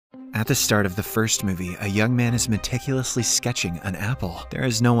At the start of the first movie, a young man is meticulously sketching an apple. There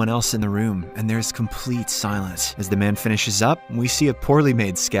is no one else in the room, and there is complete silence. As the man finishes up, we see a poorly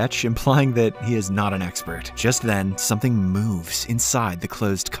made sketch implying that he is not an expert. Just then, something moves inside the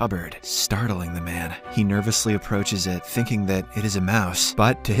closed cupboard, startling the man. He nervously approaches it, thinking that it is a mouse,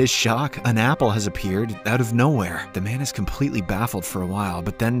 but to his shock, an apple has appeared out of nowhere. The man is completely baffled for a while,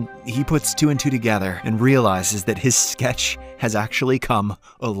 but then he puts two and two together and realizes that his sketch has actually come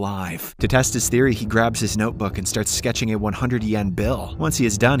alive. To test his theory, he grabs his notebook and starts sketching a 100 yen bill. Once he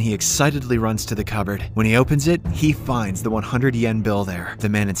is done, he excitedly runs to the cupboard. When he opens it, he finds the 100 yen bill there. The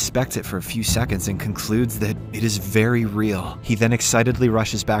man inspects it for a few seconds and concludes that it is very real. He then excitedly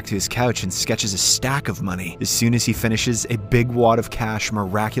rushes back to his couch and sketches a stack of money. As soon as he finishes, a big wad of cash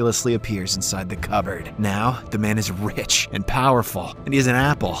miraculously appears inside the cupboard. Now, the man is rich and powerful, and he has an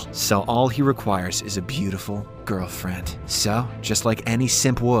apple, so all he requires is a beautiful girlfriend. So, just like any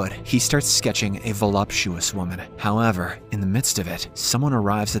simp would, he starts sketching a voluptuous woman. However, in the midst of it, someone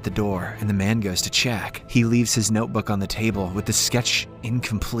arrives at the door and the man goes to check. He leaves his notebook on the table with the sketch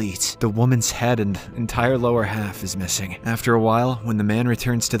incomplete. The woman's head and entire lower half is missing. After a while, when the man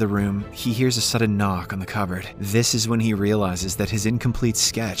returns to the room, he hears a sudden knock on the cupboard. This is when he realizes that his incomplete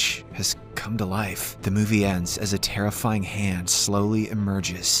sketch has come to life. The movie ends as a terrifying hand slowly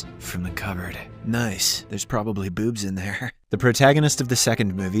emerges from the cupboard. Nice, there's probably boobs in there. The protagonist of the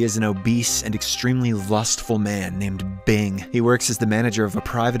second movie is an obese and extremely lustful man named Bing. He works as the manager of a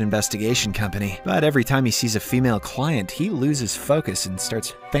private investigation company, but every time he sees a female client, he loses focus and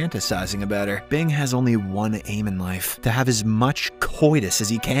starts fantasizing about her. Bing has only one aim in life: to have as much coitus as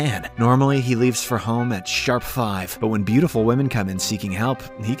he can. Normally, he leaves for home at sharp 5, but when beautiful women come in seeking help,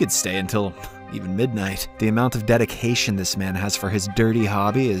 he could stay until even midnight. The amount of dedication this man has for his dirty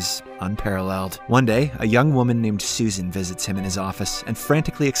hobby is unparalleled. One day, a young woman named Susan visits him in his office and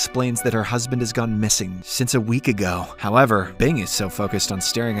frantically explains that her husband has gone missing since a week ago. However, Bing is so focused on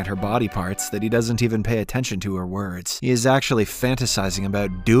staring at her body parts that he doesn't even pay attention to her words. He is actually fantasizing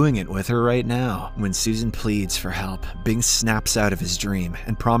about doing it with her right now. When Susan pleads for help, Bing snaps out of his dream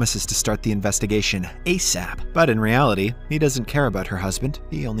and promises to start the investigation ASAP. But in reality, he doesn't care about her husband,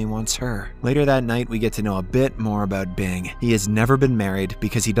 he only wants her. Later that night, we get to know a bit more about Bing. He has never been married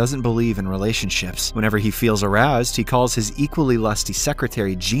because he doesn't believe in relationships. Whenever he feels aroused, he calls his equally lusty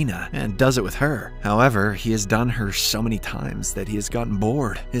secretary Gina and does it with her. However, he has done her so many times that he has gotten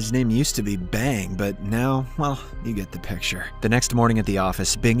bored. His name used to be Bang, but now, well, you get the picture. The next morning at the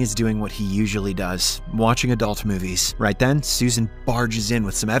office, Bing is doing what he usually does, watching adult movies. Right then, Susan barges in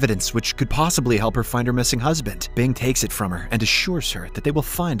with some evidence which could possibly help her find her missing husband. Bing takes it from her and assures her that they will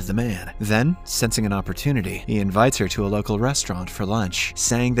find the man. Then, sensing an opportunity, he invites her to a local restaurant for lunch,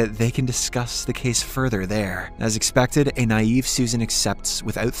 saying that they can discuss the case further there. As expected, a naive Susan accepts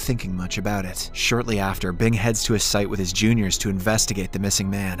without thinking much about it. Shortly after, Bing heads to a site with his juniors to investigate the missing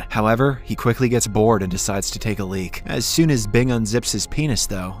man. However, he quickly gets bored and decides to take a leak. As soon as Bing unzips his penis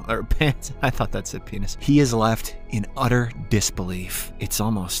though, or pants, I thought that said penis, he is left in utter disbelief. It's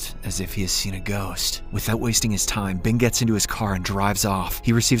almost as if he has seen a ghost. Without wasting his time, Bing gets into his car and drives off.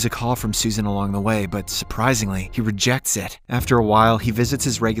 He receives a call from Susan along the way, but surprisingly, he rejects it. After a while, he visits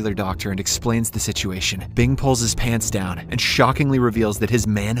his regular doctor and explains the situation. Bing pulls his pants down and shockingly reveals that his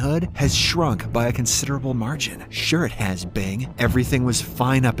manhood has shrunk by a considerable margin. Sure it has, Bing. Everything was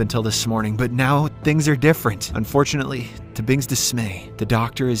fine up until this morning, but now things are different. Unfortunately, to Bing's dismay, the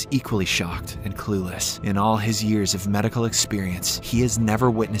doctor is equally shocked and clueless. In all his years of medical experience, he has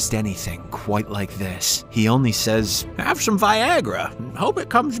never witnessed anything quite like this. He only says, "Have some Viagra. Hope it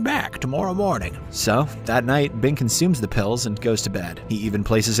comes back tomorrow morning." So, that night, Bing consumes the pills and goes to bed. He even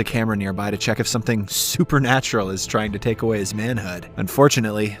places a camera nearby to check if something supernatural is trying to take away his manhood.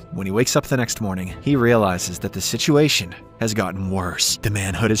 Unfortunately, when he wakes up the next morning, he realizes that the situation has gotten worse. The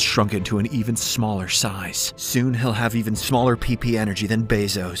manhood has shrunken to an even smaller size. Soon he'll have even smaller PP energy than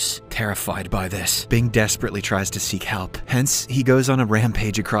Bezos. Terrified by this, Bing desperately tries to seek help. Hence, he goes on a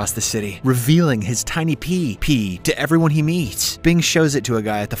rampage across the city, revealing his tiny pee to everyone he meets. Bing shows it to a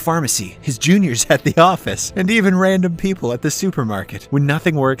guy at the pharmacy, his juniors at the office, and even random people at the supermarket. When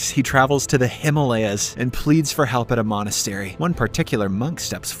nothing works, he travels to the Himalayas and pleads for help at a monastery. One particular monk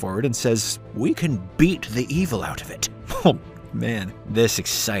steps forward and says, "We can beat the evil out of it." Oh, man. This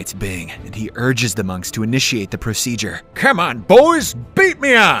excites Bing, and he urges the monks to initiate the procedure. "Come on, boys, beat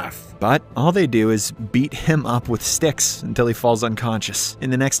me off!" But all they do is beat him up with sticks until he falls unconscious.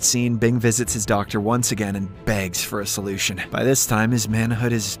 In the next scene, Bing visits his doctor once again and begs for a solution. By this time, his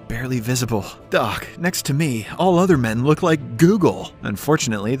manhood is barely visible. "Doc, next to me, all other men look like Google."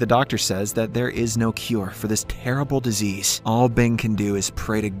 Unfortunately, the doctor says that there is no cure for this terrible disease. All Bing can do is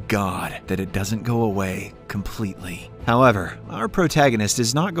pray to God that it doesn't go away completely. However, our protagonist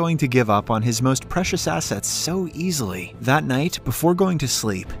is not going to give up on his most precious assets so easily. That night, before going to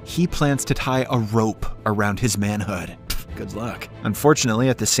sleep, he plans to tie a rope around his manhood. Good luck. Unfortunately,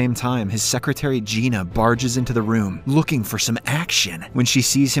 at the same time, his secretary Gina barges into the room, looking for some action. When she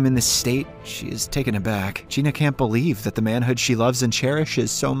sees him in this state, she is taken aback. Gina can't believe that the manhood she loves and cherishes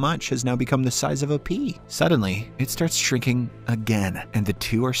so much has now become the size of a pea. Suddenly, it starts shrinking again, and the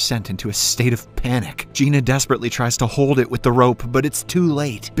two are sent into a state of panic. Gina desperately tries to hold it with the rope, but it's too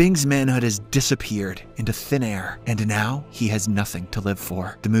late. Bing's manhood has disappeared into thin air, and now he has nothing to live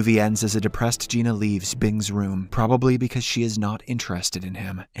for. The movie ends as a depressed Gina leaves Bing's room, probably because she is not interested in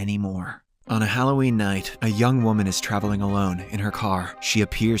him anymore. On a Halloween night, a young woman is traveling alone in her car. She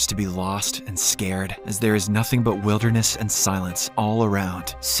appears to be lost and scared, as there is nothing but wilderness and silence all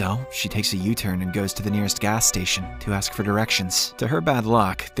around. So, she takes a U-turn and goes to the nearest gas station to ask for directions. To her bad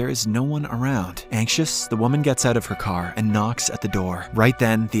luck, there is no one around. Anxious, the woman gets out of her car and knocks at the door. Right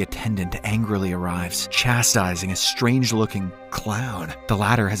then, the attendant angrily arrives, chastising a strange-looking clown. The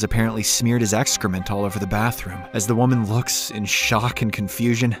latter has apparently smeared his excrement all over the bathroom. As the woman looks in shock and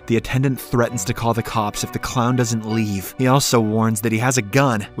confusion, the attendant threatens to call the cops if the clown doesn't leave. He also warns that he has a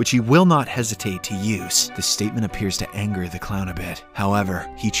gun, which he will not hesitate to use. The statement appears to anger the clown a bit. However,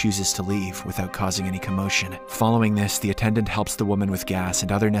 he chooses to leave without causing any commotion. Following this, the attendant helps the woman with gas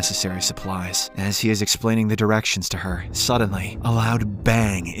and other necessary supplies. As he is explaining the directions to her, suddenly, a loud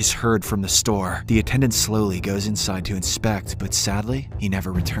bang is heard from the store. The attendant slowly goes inside to inspect, but sadly, he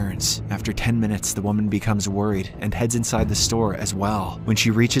never returns. After 10 minutes, the woman becomes worried and heads inside the store as well. When she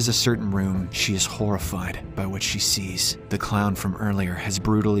reaches a certain room, she is horrified by what she sees. The clown from earlier has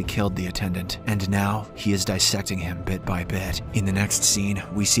brutally killed the attendant, and now he is dissecting him bit by bit. In the next scene,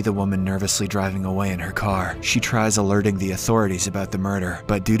 we see the woman nervously driving away in her car. She tries alerting the authorities about the murder,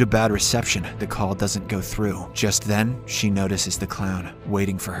 but due to bad reception, the call doesn't go through. Just then, she notices the clown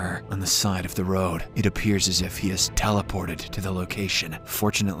waiting for her on the side of the road. It appears as if he has teleported to the location.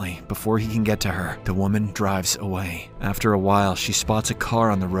 Fortunately, before he can get to her, the woman drives away. After a while, she spots a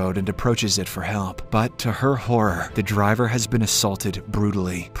car on the road and approaches it for help. But to her horror, the driver has been assaulted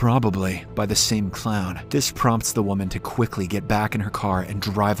brutally, probably by the same clown. This prompts the woman to quickly get back in her car and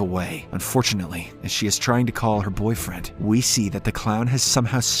drive away. Unfortunately, as she is trying to call her boyfriend, we see that the clown has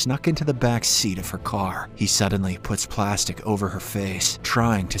somehow snuck into the back seat of her car. He suddenly puts plastic over her face,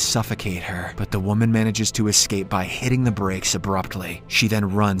 trying to suffocate her, but the woman manages to escape by hitting the brakes abruptly. She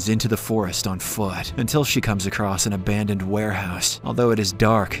then runs into the forest on foot until she comes across an abandoned warehouse. Although it is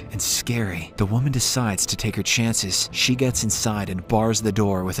dark and scary, the woman decides to take her chances. She gets inside and bars the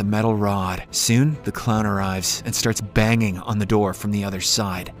door with a metal rod. Soon, the clown arrives and starts banging on the door from the other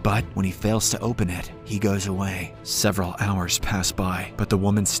side, but when he fails to open it, he goes away. Several hours pass by, but the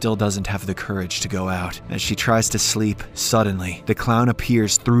woman still doesn't have the courage to go out. As she tries to sleep, suddenly, the clown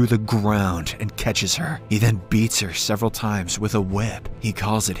appears through the ground and catches her. He then beats her several times with a whip. He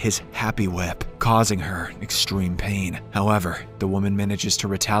calls it his happy whip, causing her extreme pain. However, the woman manages to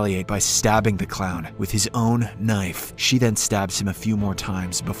retaliate by stabbing the clown with his own knife. She then stabs him a few more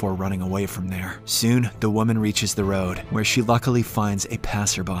times before running away from there. Soon, the woman reaches the road, where she luckily finds a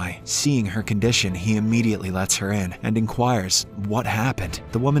passerby. Seeing her condition, he immediately lets her in and inquires what happened.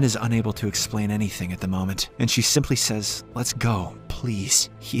 The woman is unable to explain anything at the moment, and she simply says, "Let's go, please.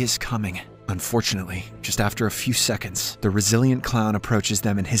 He is coming." Unfortunately, just after a few seconds, the resilient clown approaches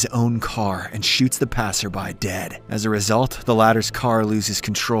them in his own car and shoots the passerby dead. As a result, the latter's car loses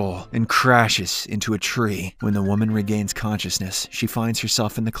control and crashes into a tree. When the woman regains consciousness, she finds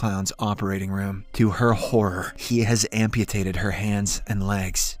herself in the clown's operating room. To her horror, he has amputated her hands and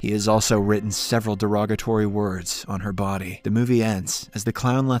legs. He has also written several derogatory words on her body. The movie ends as the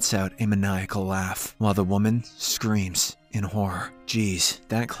clown lets out a maniacal laugh, while the woman screams in horror. Geez,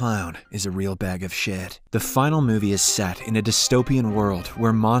 that clown is a real bag of shit. The final movie is set in a dystopian world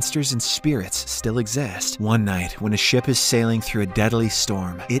where monsters and spirits still exist. One night, when a ship is sailing through a deadly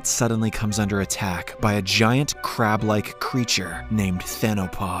storm, it suddenly comes under attack by a giant crab-like creature named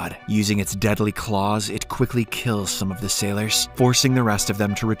Thanopod. Using its deadly claws, it quickly kills some of the sailors, forcing the rest of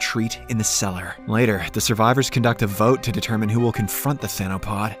them to retreat in the cellar. Later, the survivors conduct a vote to determine who will confront the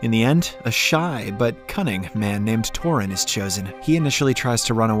Thanopod. In the end, a shy but cunning man named Torin is chosen. He initially tries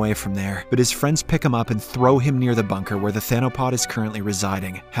to run away from there, but his friends pick him up and and throw him near the bunker where the Thanopod is currently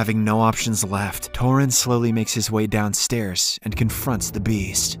residing. Having no options left, Torin slowly makes his way downstairs and confronts the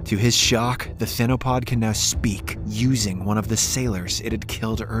beast. To his shock, the Thanopod can now speak, using one of the sailors it had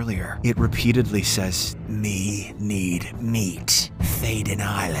killed earlier. It repeatedly says, "Me need meat. Faden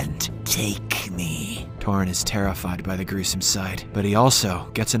Island, take me." Torin is terrified by the gruesome sight, but he also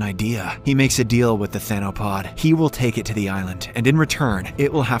gets an idea. He makes a deal with the Thanopod. He will take it to the island, and in return,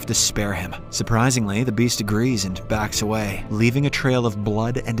 it will have to spare him. Surprisingly, the beast agrees and backs away, leaving a trail of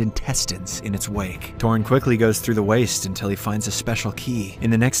blood and intestines in its wake. Torin quickly goes through the waste until he finds a special key.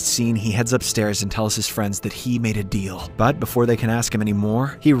 In the next scene, he heads upstairs and tells his friends that he made a deal. But before they can ask him any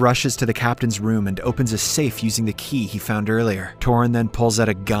more, he rushes to the captain's room and opens a safe using the key he found earlier. Torin then pulls out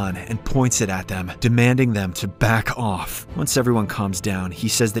a gun and points it at them, demanding them to back off. Once everyone calms down, he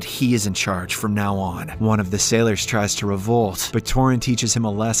says that he is in charge from now on. One of the sailors tries to revolt, but Torin teaches him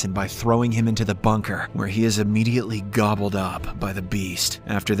a lesson by throwing him into the bunker, where he is immediately gobbled up by the beast.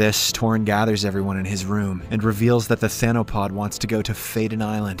 After this, Torin gathers everyone in his room and reveals that the Thanopod wants to go to Faden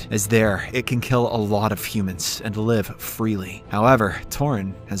Island, as there it can kill a lot of humans and live freely. However,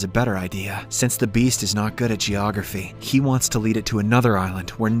 Torin has a better idea. Since the beast is not good at geography, he wants to lead it to another island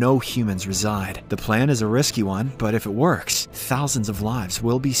where no humans reside. The plan is a risky one, but if it works, thousands of lives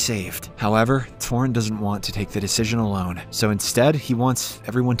will be saved. However, Torin doesn't want to take the decision alone, so instead he wants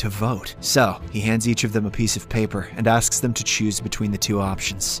everyone to vote. So, he hands each of them a piece of paper and asks them to choose between the two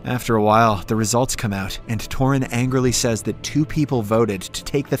options. After a while, the results come out, and Torin angrily says that 2 people voted to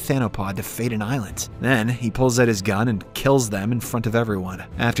take the Thanopod to Faden Island. Then, he pulls out his gun and kills them in front of everyone.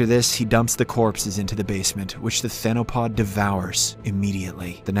 After this, he dumps the corpses into the basement, which the Thanopod devours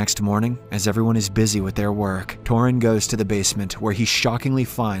immediately. The next morning, as everyone is busy with their work, Torin goes to the basement where he shockingly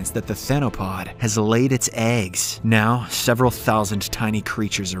finds that the Thanopod has laid its eggs. Now, several thousand tiny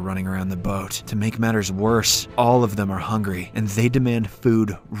creatures are running around the boat. To make matters worse, all of them are hungry, and they demand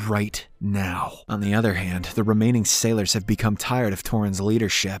food right now. On the other hand, the remaining sailors have become tired of Torin's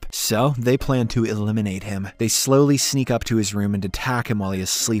leadership, so they plan to eliminate him. They slowly sneak up to his room and attack him while he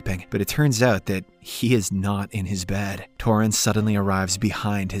is sleeping, but it turns out that he is not in his bed. Torin suddenly arrives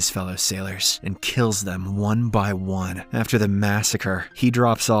behind his fellow sailors and kills them one by one. After the massacre, he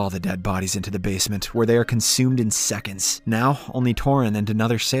drops all the dead bodies into the basement, where they are consumed in seconds. Now, only Torin and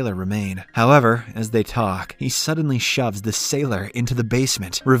another sailor remain. However, as they talk, he suddenly shoves the sailor into the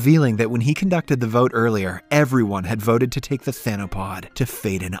basement, revealing that when he conducted the vote earlier, everyone had voted to take the Thanopod to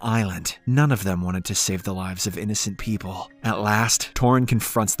Faden Island. None of them wanted to save the lives of innocent people. At last, Torin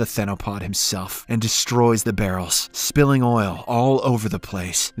confronts the Thanopod himself and destroys the barrels, spilling oil all over the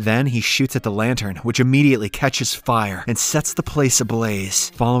place. Then he shoots at the lantern, which immediately catches fire and sets the place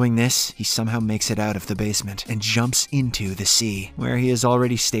ablaze. Following this, he somehow makes it out of the basement and jumps into the sea, where he has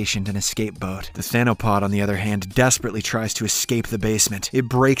already stationed an escape boat. The Thanopod, on the other hand, desperately tries to escape the basement. It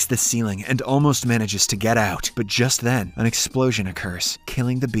breaks the ceiling and almost manages to get out, but just then, an explosion occurs,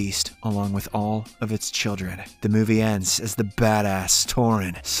 killing the beast along with all of its children. The movie ends as the badass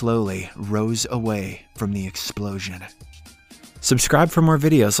Torin slowly rose away from the explosion. Subscribe for more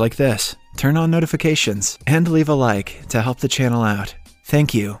videos like this, turn on notifications, and leave a like to help the channel out.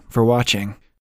 Thank you for watching.